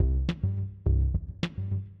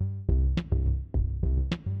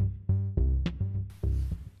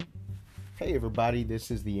Hey everybody, this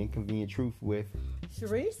is The Inconvenient Truth with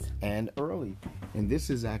Sharice and Early. And this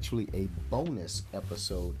is actually a bonus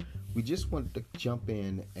episode. We just wanted to jump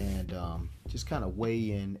in and just kind of weigh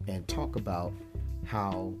in and talk about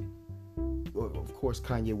how, of course,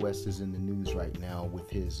 Kanye West is in the news right now with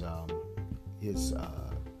his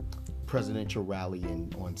presidential rally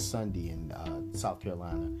on Sunday in South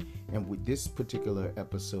Carolina. And with this particular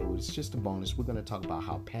episode, it's just a bonus. We're going to talk about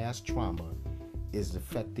how past trauma is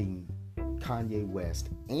affecting Kanye West,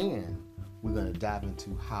 and we're going to dive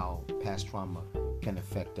into how past trauma can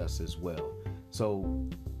affect us as well. So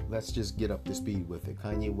let's just get up to speed with it.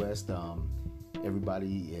 Kanye West,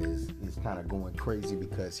 everybody is kind of going crazy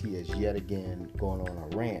because he is yet again going on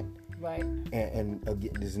a rant. Right. And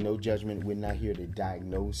again, there's no judgment. We're not here to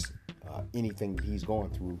diagnose anything that he's going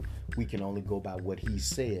through. We can only go by what he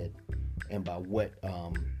said and by what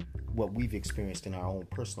we've experienced in our own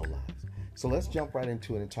personal lives. So let's jump right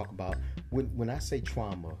into it and talk about when I say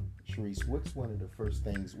trauma, Sharice, what's one of the first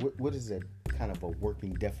things? What is a kind of a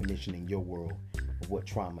working definition in your world of what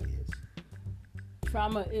trauma is?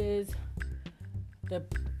 Trauma is the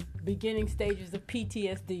beginning stages of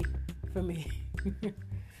PTSD for me.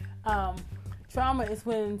 Trauma is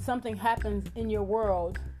when something happens in your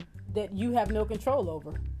world that you have no control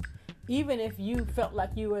over. Even if you felt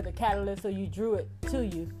like you were the catalyst or you drew it to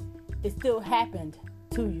you, it still happened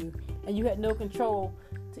to you, and you had no control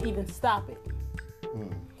to even stop it.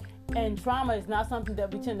 And trauma is not something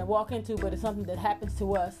that we tend to walk into, but it's something that happens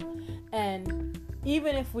to us. And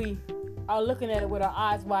even if we are looking at it with our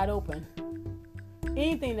eyes wide open,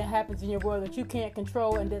 anything that happens in your world that you can't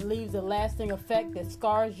control and that leaves a lasting effect that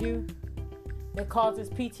scars you, that causes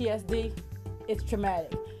PTSD, it's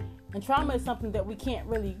traumatic. And trauma is something that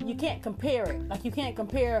you can't compare it. Like, you can't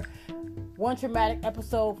compare one traumatic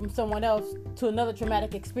episode from someone else to another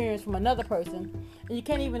traumatic experience from another person. And you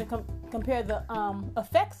can't even compare the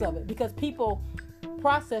effects of it, because people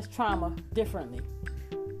process trauma differently.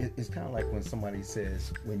 It's kind of like when somebody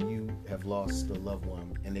says, when you have lost a loved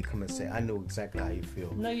one and they come and say, I know exactly how you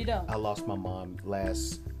feel. No, you don't. I lost my mom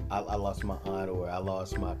I lost my aunt, or I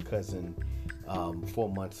lost my cousin 4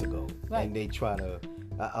 months ago. Right. And they try to,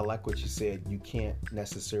 I like what you said, you can't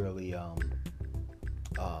necessarily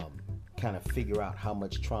kind of figure out how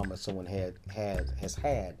much trauma someone has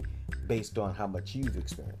had based on how much you've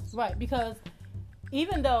experienced. Right, because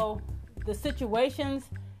even though the situations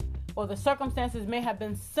or the circumstances may have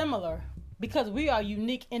been similar, because we are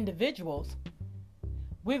unique individuals,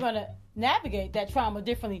 we're going to navigate that trauma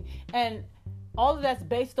differently. And all of that's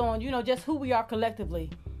based on, just who we are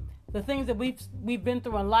collectively. The things that we've been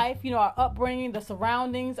through in life, our upbringing, the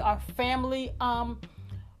surroundings, our family,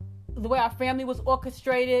 the way our family was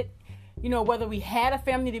orchestrated, whether we had a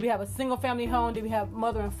family, did we have a single family home, did we have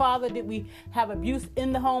mother and father, did we have abuse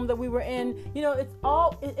in the home that we were in?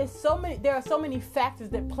 It's so many, there are so many factors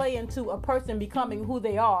that play into a person becoming who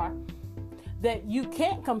they are that you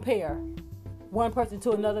can't compare one person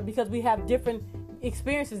to another, because we have different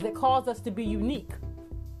experiences that cause us to be unique.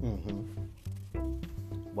 Mm-hmm.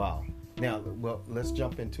 Wow. Now, let's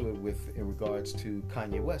jump into it in regards to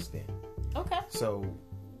Kanye West then. Okay. So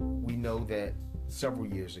we know that several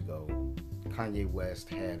years ago, Kanye West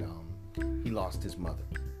had he lost his mother.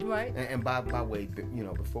 Right. And by way,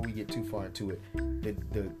 before we get too far into it,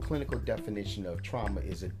 the clinical definition of trauma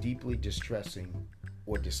is a deeply distressing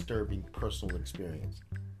or disturbing personal experience.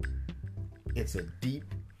 It's a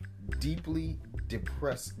deeply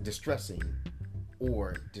distressing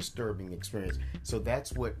or disturbing experience. So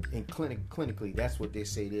that's what, in clinically, that's what they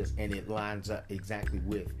say it is, and it lines up exactly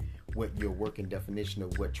with what your working definition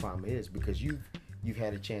of what trauma is, because you've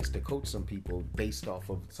had a chance to coach some people based off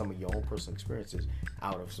of some of your own personal experiences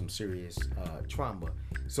out of some serious trauma.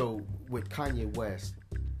 So with Kanye West,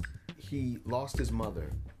 he lost his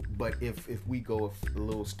mother, but if we go a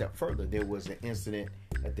little step further, there was an incident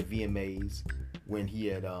at the VMAs when he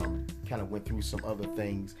had kind of went through some other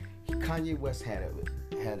things. Kanye West had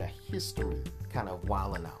a history kind of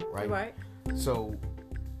wilding out, right? Right. So,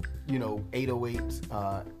 808,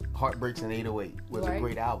 Heartbreaks in 808 was a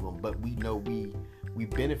great album, but we know we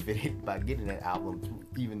benefited by getting that album through,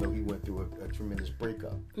 even though he went through a tremendous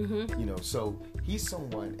breakup. Mm-hmm. So he's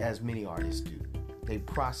someone, as many artists do, they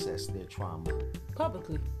process their trauma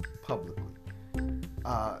publicly.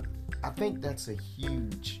 I think that's a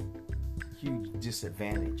huge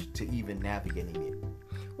disadvantage to even navigating it.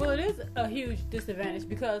 Well, it is a huge disadvantage,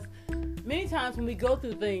 because many times when we go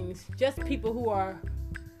through things, just people who are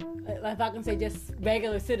if I can say, just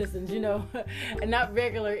regular citizens, and not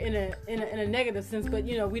regular in a negative sense, but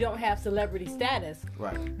we don't have celebrity status.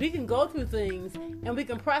 Right. We can go through things and we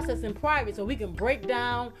can process in private, so we can break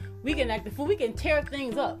down, we can act the fool, we can tear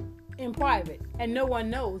things up in private and no one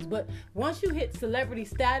knows. But once you hit celebrity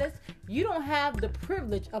status, you don't have the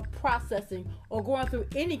privilege of processing or going through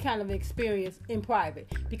any kind of experience in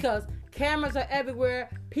private, because cameras are everywhere,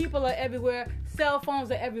 people are everywhere, cell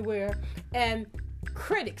phones are everywhere, and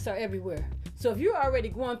critics are everywhere. So if you're already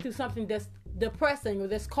going through something that's depressing or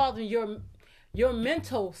that's causing your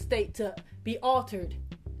mental state to be altered,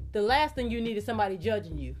 the last thing you need is somebody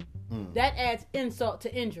judging you. That adds insult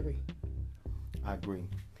to injury. I agree.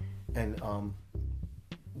 And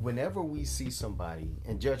whenever we see somebody,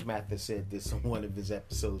 and Judge Mathis said this on one of his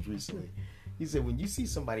episodes recently, he said, when you see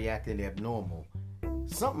somebody acting abnormal,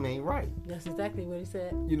 something ain't right. That's exactly what he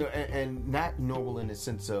said. And not normal in the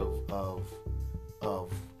sense of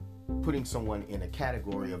putting someone in a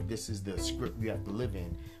category of this is the script we have to live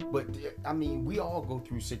in. But I mean, we all go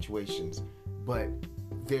through situations, but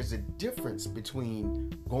there's a difference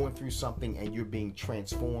between going through something and you're being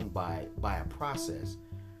transformed by a process.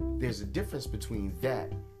 There's a difference between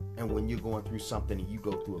that and when you're going through something and you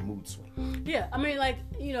go through a mood swing. Yeah, I mean, like,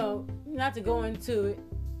 not to go into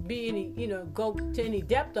go to any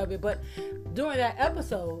depth of it, but during that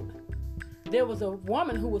episode, there was a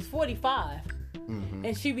woman who was 45,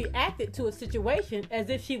 and she reacted to a situation as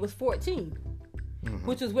if she was 14,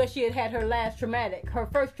 which was where she had her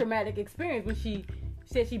first traumatic experience when she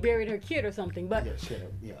said she buried her kid or something. But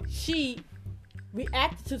she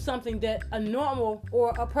reacted to something that a normal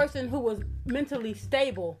or a person who was mentally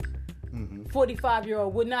stable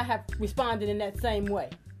 45-year-old would not have responded in that same way.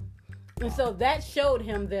 And so that showed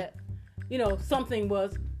him that,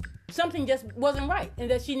 something just wasn't right,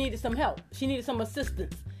 and that she needed some help. She needed some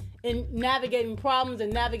assistance in navigating problems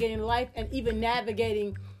and navigating life, and even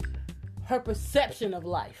navigating her perception of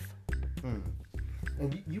life.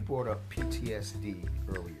 And you brought up PTSD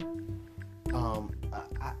earlier.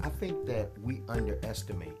 I think that we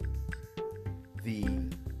underestimate the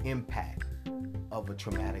impact of a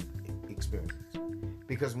traumatic experience.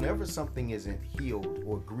 Because whenever something isn't healed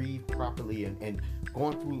or grieved properly and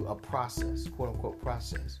going through a process, quote unquote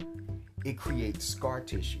process, it creates scar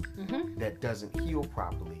tissue that doesn't heal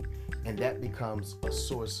properly, and that becomes a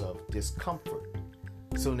source of discomfort.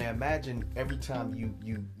 So now imagine every time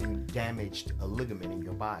you damaged a ligament in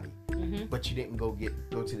your body, but you didn't go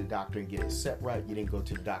to the doctor and get it set right. You didn't go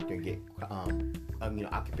to the doctor and get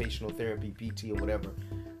occupational therapy, PT, or whatever.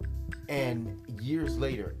 And years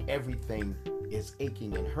later, everything is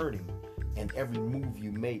aching and hurting, and every move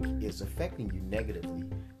you make is affecting you negatively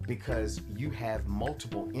because you have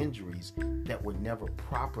multiple injuries that were never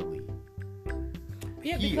properly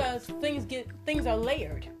healed. Because things are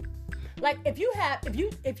layered. Like when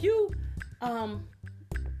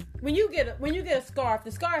you get a scar, if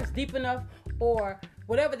the scar is deep enough or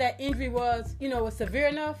whatever that injury was, was severe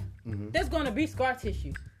enough, there's going to be scar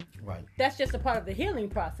tissue. Right. That's just a part of the healing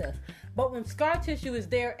process. But when scar tissue is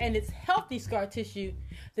there and it's healthy scar tissue,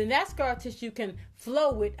 then that scar tissue can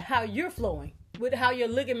flow with how you're flowing, with how your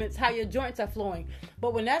ligaments, how your joints are flowing.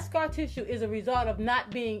 But when that scar tissue is a result of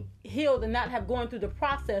not being healed and not have gone through the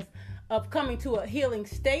process of coming to a healing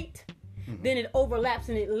state, then it overlaps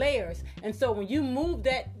and it layers. And so when you move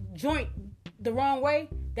that joint the wrong way,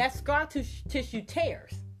 that scar tissue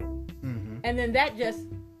tears. And then that just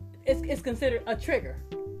is considered a trigger,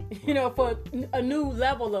 for a new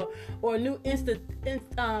level of, or a new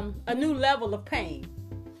level of pain.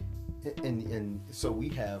 And so we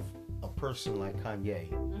have a person like Kanye,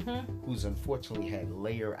 who's unfortunately had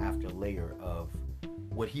layer after layer of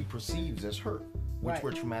what he perceives as hurt, which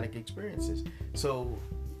were traumatic experiences. So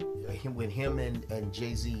when him and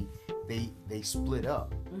Jay-Z, they split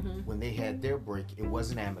up. When they had their break, it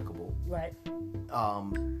wasn't amicable. Right.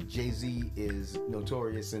 Jay-Z is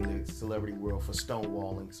notorious in the celebrity world for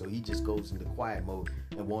stonewalling, so he just goes into quiet mode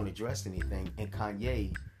and won't address anything. And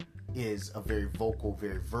Kanye is a very vocal,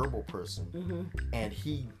 very verbal person, and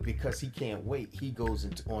because he can't wait, he goes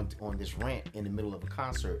on this rant in the middle of a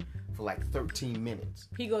concert for like 13 minutes.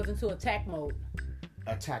 He goes into attack mode,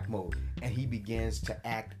 and he begins to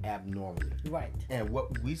act abnormally. Right. And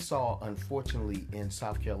what we saw, unfortunately, in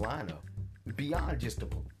South Carolina, beyond just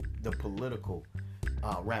the political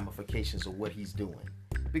ramifications of what he's doing,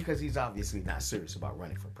 because he's obviously not serious about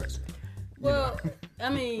running for president. Well, I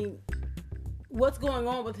mean, what's going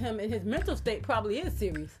on with him in his mental state probably is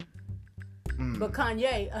serious. But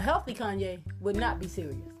Kanye, a healthy Kanye, would not be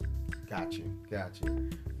serious. Gotcha.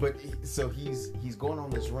 But so he's going on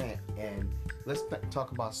this rant, and let's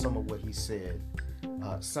talk about some of what he said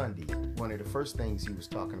Sunday, one of the first things he was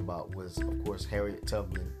talking about was, of course, Harriet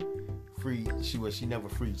Tubman freed. She never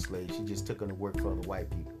freed slaves. She just took them to work for the white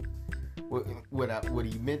people. What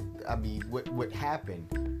he meant, I mean, what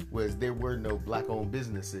happened was there were no black-owned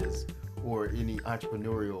businesses or any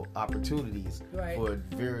entrepreneurial opportunities for a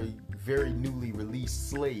very, very newly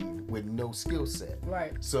released slave with no skill set.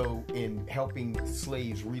 Right. So in helping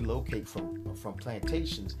slaves relocate from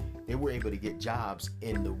plantations, they were able to get jobs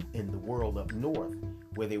in the world up north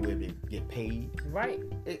where they were able to get paid. Right.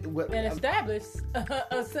 And establish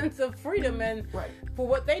a sense of freedom and for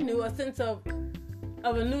what they knew, a sense of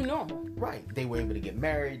a new normal. Right. They were able to get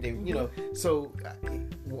married. They, so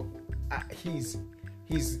he's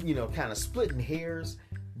kind of splitting hairs,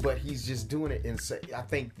 but he's just doing it. I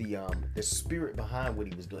think the spirit behind what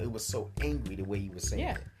he was doing, it was so angry the way he was saying it.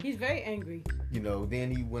 Yeah, he's very angry.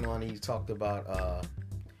 Then he went on and he talked about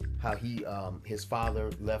how his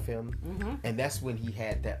father left him, and that's when he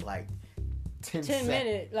had that like 10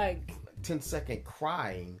 second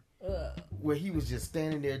crying, where he was just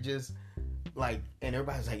standing there just like, and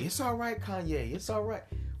everybody's like, "It's all right, Kanye, it's all right."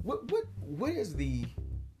 What's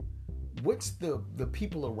the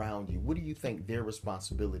people around you? What do you think their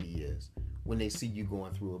responsibility is when they see you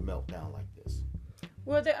going through a meltdown like this?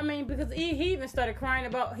 Well, because he even started crying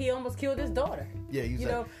about he almost killed his daughter. Yeah, he's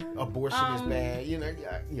like, abortion is bad.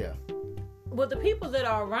 Yeah. Well, the people that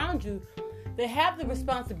are around you, they have the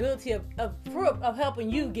responsibility of helping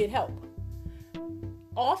you get help.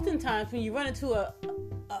 Oftentimes, when you run into a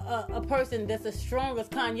person that's as strong as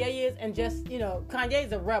Kanye is, and just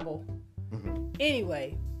Kanye's a rebel.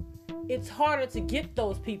 Anyway, it's harder to get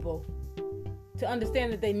those people to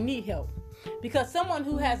understand that they need help, because someone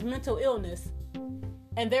who has mental illness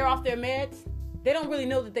and they're off their meds, they don't really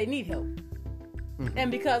know that they need help.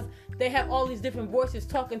 And because they have all these different voices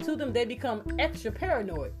talking to them, they become extra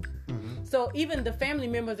paranoid. So even the family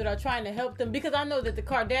members that are trying to help them, because I know that the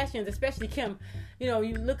Kardashians, especially Kim,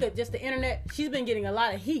 you look at just the internet, she's been getting a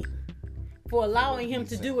lot of heat for allowing him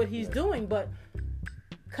to do what he's doing. But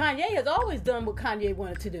Kanye has always done what Kanye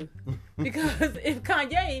wanted to do. Because if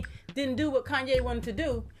Kanye didn't do what Kanye wanted to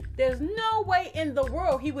do, there's no way in the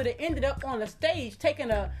world he would have ended up on a stage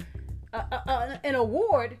taking an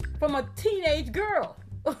award from a teenage girl.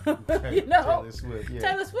 Taylor Swift. Yeah.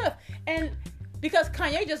 Taylor Swift. And because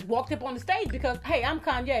Kanye just walked up on the stage because, hey, I'm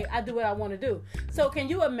Kanye, I do what I want to do. So can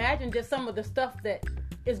you imagine just some of the stuff that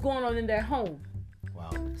is going on in their home?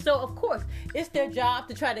 Wow. So of course, it's their job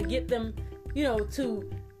to try to get them, to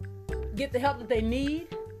get the help that they need.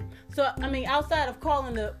 So, outside of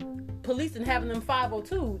calling the police and having them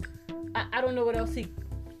 502s, I don't know what else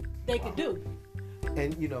they could do.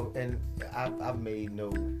 And, and I've made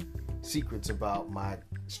no secrets about my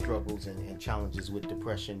struggles and challenges with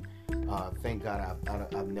depression. Thank God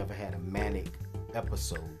I've never had a manic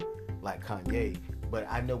episode like Kanye, but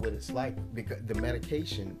I know what it's like because the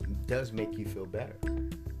medication does make you feel better.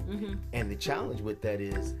 And the challenge with that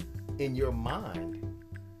is, in your mind,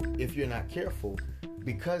 if you're not careful,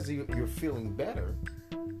 because you're feeling better,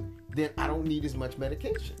 then I don't need as much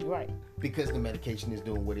medication. Right. Because the medication is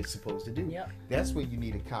doing what it's supposed to do. Yep. That's when you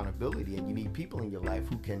need accountability, and you need people in your life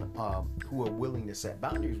who are willing to set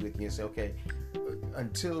boundaries with you and say, okay,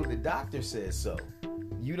 until the doctor says so,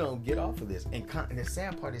 you don't get off of this. And the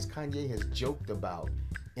sad part is Kanye has joked about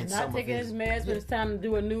in not some taking of his meds when it's time to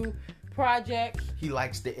do a new project. He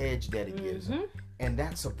likes the edge that it gives him. And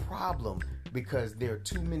that's a problem, because there are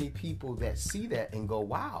too many people that see that and go,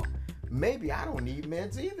 wow, maybe I don't need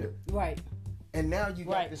meds either. Right. And now you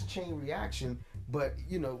got this chain reaction. But,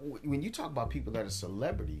 when you talk about people that are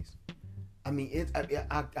celebrities,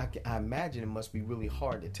 I imagine it must be really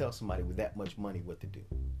hard to tell somebody with that much money what to do.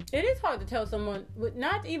 It is hard to tell someone,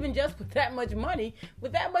 not even just with that much money,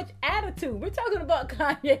 with that much attitude. We're talking about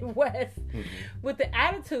Kanye West with the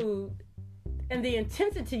attitude and the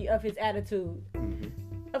intensity of his attitude.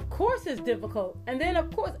 Of course it's difficult. And then of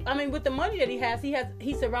course, with the money that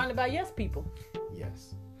he's surrounded by yes people.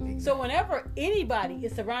 Yes. Exactly. So whenever anybody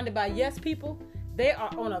is surrounded by yes people, they are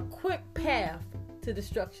on a quick path to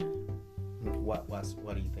destruction. Why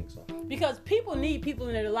do you think so? Because people need people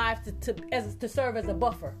in their lives to serve as a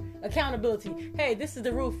buffer, accountability. Hey, this is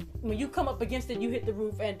the roof. When you come up against it, you hit the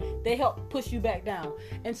roof, and they help push you back down.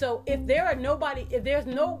 And so if there's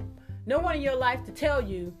no one in your life to tell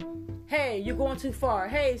you, hey, you're going too far.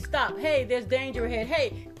 Hey, stop. Hey, there's danger ahead.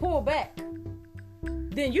 Hey, pull back.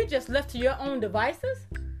 Then you're just left to your own devices.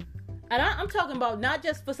 And I'm talking about not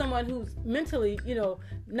just for someone who's mentally,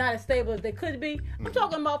 not as stable as they could be. I'm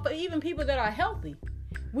talking about for even people that are healthy.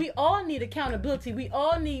 We all need accountability. We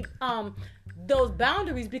all need those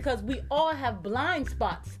boundaries, because we all have blind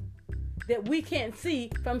spots that we can't see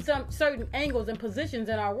from some certain angles and positions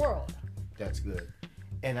in our world. That's good.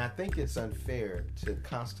 And I think it's unfair to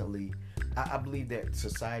constantly, I believe that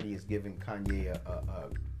society is giving Kanye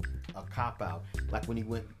a cop out, like when he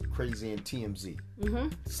went crazy in TMZ.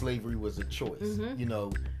 Slavery was a choice. You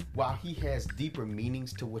know, while he has deeper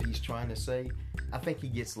meanings to what he's trying to say, I think he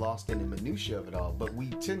gets lost in the minutia of it all. But we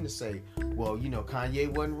tend to say, well, you know, Kanye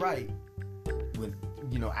wasn't right when,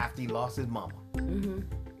 you know, after he lost his mama.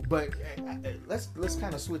 But let's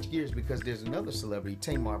kind of switch gears, because there's another celebrity,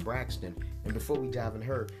 Tamar Braxton, and before we dive in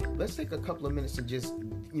her, let's take a couple of minutes and just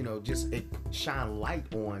shine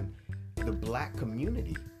light on the Black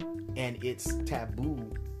community and its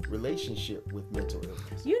taboo relationship with mental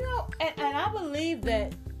illness. You know, and I believe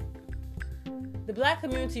that the Black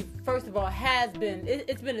community, first of all, has been,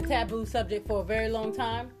 it's been a taboo subject for a very long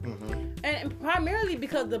time. And primarily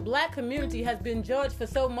because the Black community has been judged for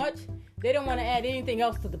so much, they don't want to add anything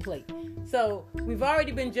else to the plate. So we've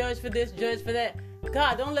already been judged for this, judged for that.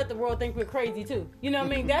 God, don't let the world think we're crazy too. You know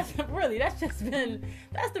what I mean? That's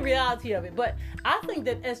the reality of it. But I think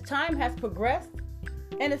that as time has progressed,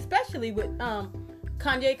 and especially with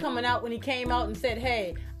Kanye coming out, when he came out and said,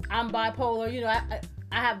 hey, I'm bipolar, you know, I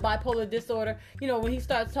have bipolar disorder. You know, when he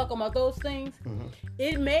starts talking about those things,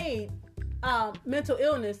 it made mental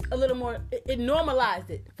illness a little more, it normalized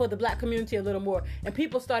it for the Black community a little more, and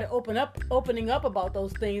people started opening up about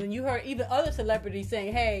those things. And you heard even other celebrities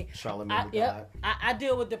saying, hey, I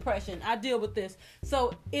deal with depression, I deal with this.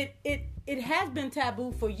 So it has been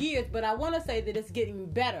taboo for years, but I want to say that it's getting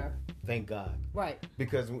better. Thank God. Right.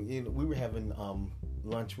 Because we were having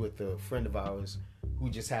lunch with a friend of ours who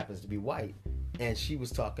just happens to be white, and she was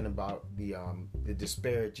talking about the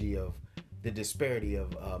disparity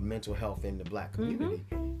of mental health in the Black community.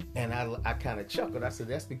 And I kind of chuckled. I said,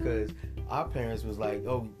 that's because our parents was like,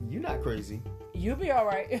 oh, you're not crazy, you'll be all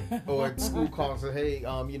right. Or at school calls and said, hey,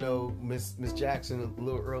 you know, Miss Jackson a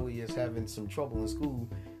little early is having some trouble in school.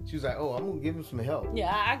 She was like, oh, I'm gonna give him some help.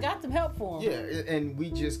 Yeah, I got some help for him. Yeah, and we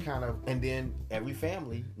just kind of, and then every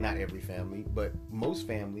family, not every family, but most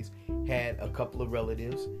families had a couple of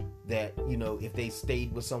relatives that, you know, if they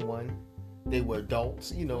stayed with someone, they were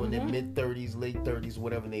adults, you know, in their mid-30s, late 30s,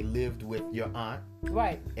 whatever, and they lived with your aunt.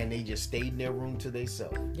 Right. And they just stayed in their room to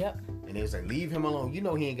themselves. Yep. And they was like, leave him alone. You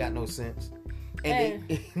know he ain't got no sense.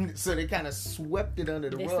 And so they kind of swept it under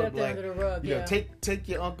the rug. Swept it under the rug, you know, take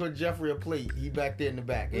your Uncle Jeffrey a plate. He back there in the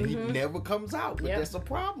back. And he never comes out. But that's a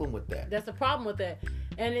problem with that. That's a problem with that.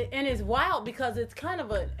 And it's wild, because it's kind of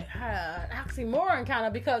a oxymoron, kind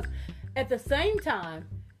of, because at the same time,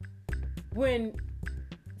 when,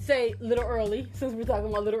 say, little early, since we're talking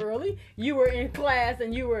about little early, you were in class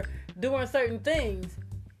and you were doing certain things,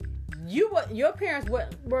 your parents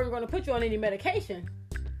weren't going to put you on any medication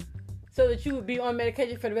so that you would be on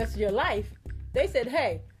medication for the rest of your life. They said,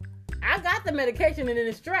 hey, I got the medication and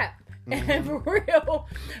it's strapped. And for real,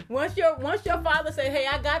 once your father said, hey,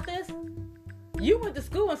 I got this, you went to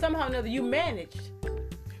school and somehow or another you managed.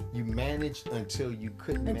 You managed until you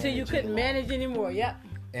couldn't manage anymore. Yep.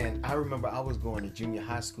 And I remember I was going to junior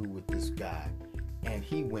high school with this guy, and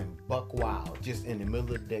he went buck wild just in the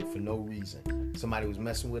middle of the day for no reason. Somebody was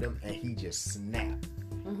messing with him, and he just snapped.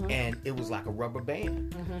 And it was like a rubber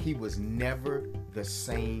band. He was never the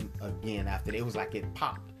same again after that. It was like it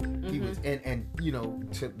popped. He was, and you know,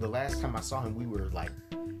 to the last time I saw him, we were like,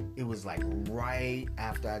 it was like right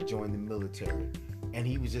after I joined the military. And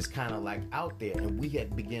he was just kind of like out there, and we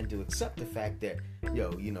had begun to accept the fact that,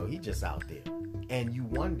 yo, you know, he just out there. And you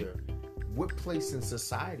wonder, what place in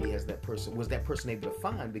society was that person able to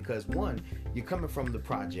find? Because one, you're coming from the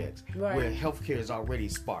projects where healthcare is already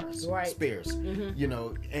sparse, you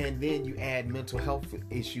know, and then you add mental health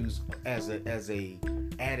issues as a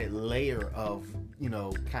added layer of, you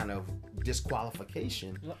know, kind of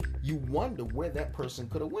disqualification. You wonder where that person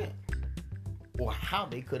could have went, or how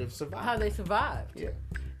they could have survived. How they survived. Yeah.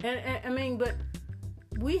 And I mean, but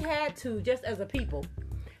we had to, just as a people,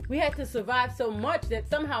 we had to survive so much that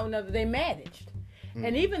somehow or another they managed.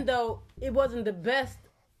 And even though it wasn't the best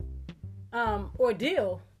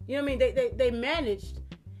ordeal, you know what I mean? They managed.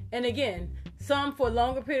 And again, some for a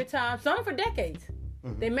longer period of time, some for decades.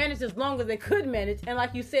 They managed as long as they could manage. And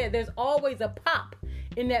like you said, there's always a pop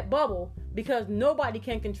in that bubble, because nobody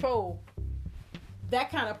can control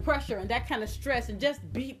that kind of pressure and that kind of stress and just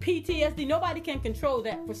PTSD. Nobody can control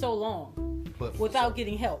that for so long without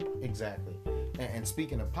getting help. Exactly. And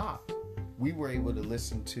speaking of pop, we were able to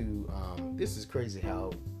listen to, this is crazy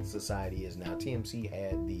how society is now. TMZ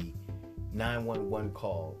had the 911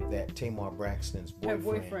 call that Tamar Braxton's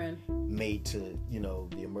boyfriend made to, you know,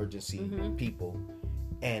 the emergency people.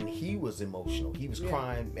 And he was emotional. He was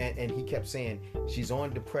crying, and he kept saying she's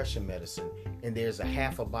on depression medicine, and there's a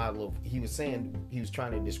half a bottle of. He was saying he was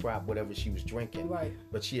trying to describe whatever she was drinking, right?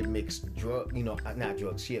 But she had mixed not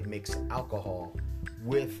drugs. She had mixed alcohol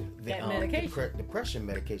with the depression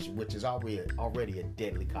medication, which is already a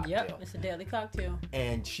deadly cocktail. Yep, it's a deadly cocktail.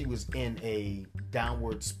 And she was in a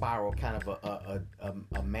downward spiral, kind of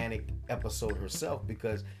a manic episode herself,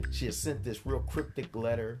 because she had sent this real cryptic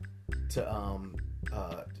letter to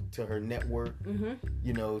her network,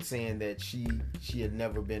 saying that she had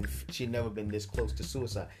never been this close to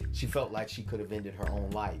suicide. She felt like she could have ended her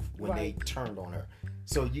own life when they turned on her.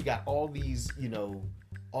 So you got all these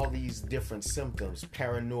different symptoms: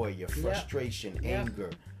 paranoia, frustration,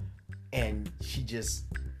 anger, and she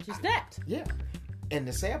snapped. Yeah. And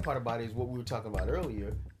the sad part about it is what we were talking about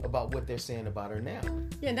earlier about what they're saying about her now.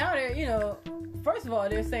 Yeah, now they're, first of all,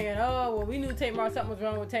 they're saying, oh, well, we knew Tamar, something was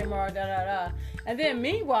wrong with Tamar, da-da-da. And then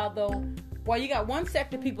meanwhile, though, while you got one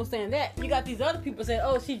sect of people saying that, you got these other people saying,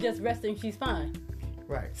 oh, she's just resting, she's fine.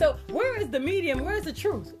 Right. So where is the medium? Where is the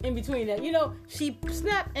truth in between that? She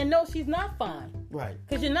snapped and no, she's not fine. Right.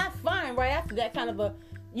 Because you're not fine right after that kind of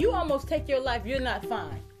you almost take your life, you're not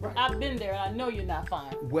fine. Right. I've been there, and I know you're not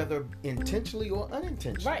fine. Whether intentionally or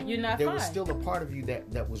unintentionally. Right, you're not there fine. There was still a part of you that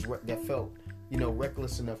felt,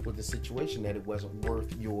 reckless enough with the situation that it wasn't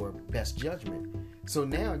worth your best judgment. So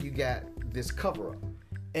now you got this cover-up.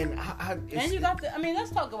 And you got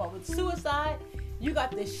let's talk about with suicide, you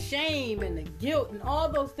got the shame and the guilt and all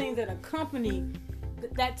those things that accompany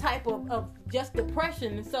that type of just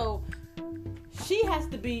depression. And so she has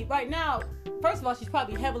to be, right now, first of all, she's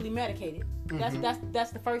probably heavily medicated.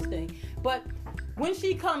 That's the first thing. But when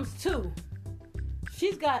she comes to,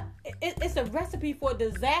 she's got, it's a recipe for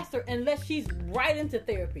disaster unless she's right into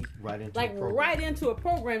therapy. Right into a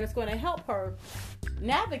program that's going to help her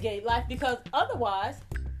navigate life, because otherwise,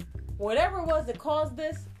 whatever it was that caused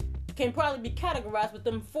this can probably be categorized with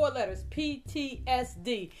them 4 letters,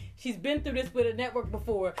 PTSD. She's been through this with a network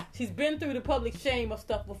before. She's been through the public shame of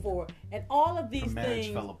stuff before. And all of these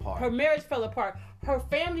things. Her marriage fell apart. Her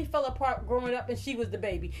family fell apart growing up, and she was the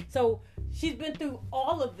baby. So she's been through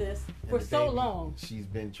all of this for so long. She's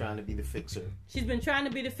been trying to be the fixer.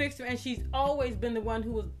 And she's always been the one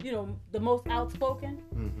who was, the most outspoken.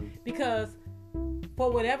 Because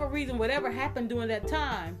for whatever reason, whatever happened during that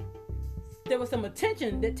time, there was some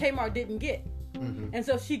attention that Tamar didn't get. And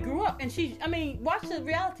so she grew up, and watch the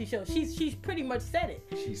reality show. She's pretty much said it.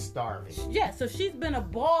 She's starving. Yeah, so she's been a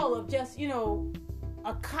ball of just,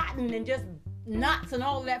 a cotton and just knots and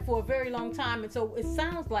all of that for a very long time. And so it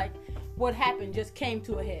sounds like what happened just came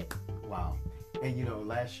to a head. Wow. And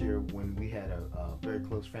last year when we had a very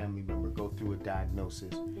close family member go through a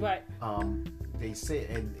diagnosis, right? They said,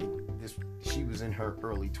 and she was in her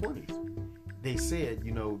early 20s. They said,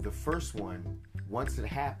 the first one, once it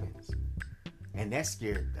happens, and that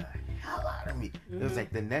scared the hell out of me. It was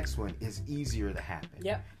like the next one is easier to happen.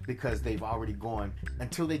 Yep. Because they've already gone,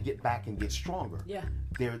 until they get back and get stronger. Yeah.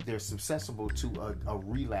 They're susceptible to a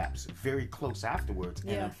relapse very close afterwards.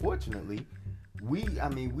 Yeah. And unfortunately, we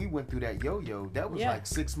went through that yo-yo. That was like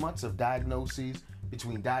 6 months of diagnoses,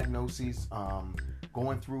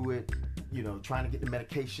 going through it, trying to get the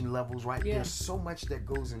medication levels right. Yeah. There's so much that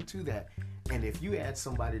goes into that. And if you add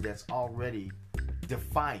somebody that's already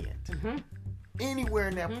defiant, anywhere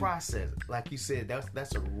in that process, like you said,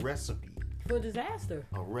 that's a recipe for disaster.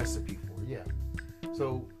 A recipe for, yeah.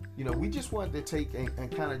 So, we just wanted to take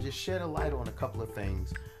and kind of just shed a light on a couple of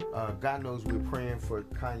things. God knows we're praying for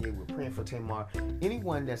Kanye, we're praying for Tamar.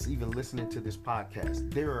 Anyone that's even listening to this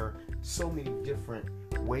podcast, there are so many different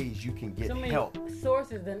ways you can get help.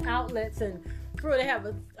 Sources and outlets, and they have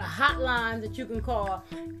a hotline that you can call.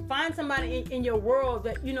 Find somebody in your world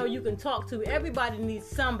that you can talk to. Everybody needs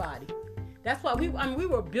somebody. That's why we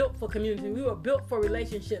were built for community. We were built for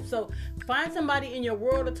relationships. So find somebody in your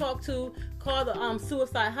world to talk to. Call the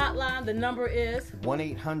suicide hotline. The number is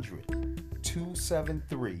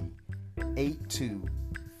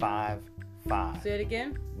 1-800-273-8255. Say it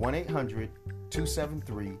again.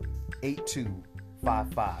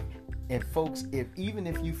 1-800-273-8255. And folks, even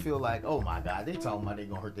if you feel like, oh my God, they're talking about they're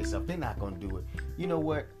going to hurt themselves, they're not going to do it. You know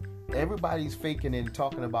what? Everybody's faking and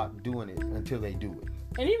talking about doing it until they do it.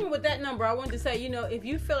 And even with that number, I wanted to say, if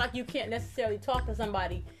you feel like you can't necessarily talk to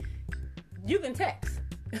somebody, you can text.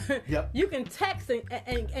 Yep. You can text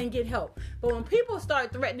and get help. But when people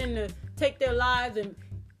start threatening to take their lives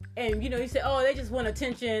and you say, oh, they just want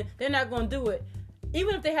attention, they're not going to do it.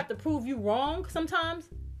 Even if they have to prove you wrong sometimes,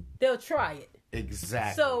 they'll try it.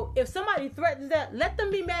 Exactly. So if somebody threatens that, let them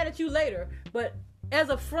be mad at you later. But as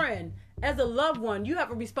a friend, as a loved one, you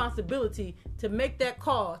have a responsibility to make that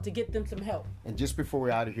call to get them some help. And just before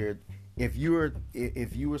we're out of here, if you are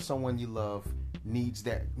someone you love needs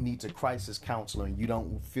a crisis counselor and you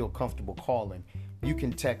don't feel comfortable calling, you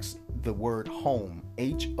can text the word HOME,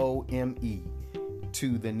 HOME,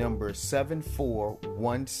 to the number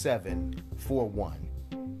 741741.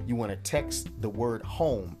 You want to text the word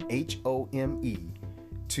HOME, HOME,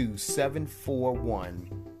 to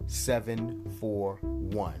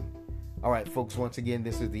 741741. All right, folks, once again,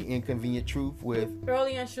 this is The Inconvenient Truth with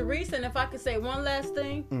Early and Sharice. And if I could say one last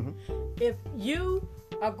thing, if you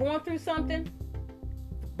are going through something,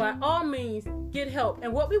 by all means, get help.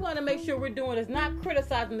 And what we want to make sure we're doing is not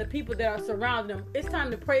criticizing the people that are surrounding them. It's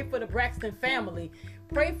time to pray for the Braxton family.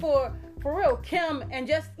 Pray for real, Kim, and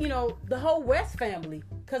just, the whole West family,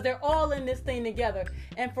 because they're all in this thing together.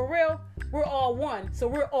 And for real, we're all one, so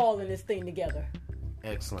we're all in this thing together.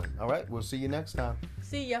 Excellent. All right, we'll see you next time.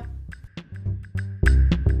 See ya.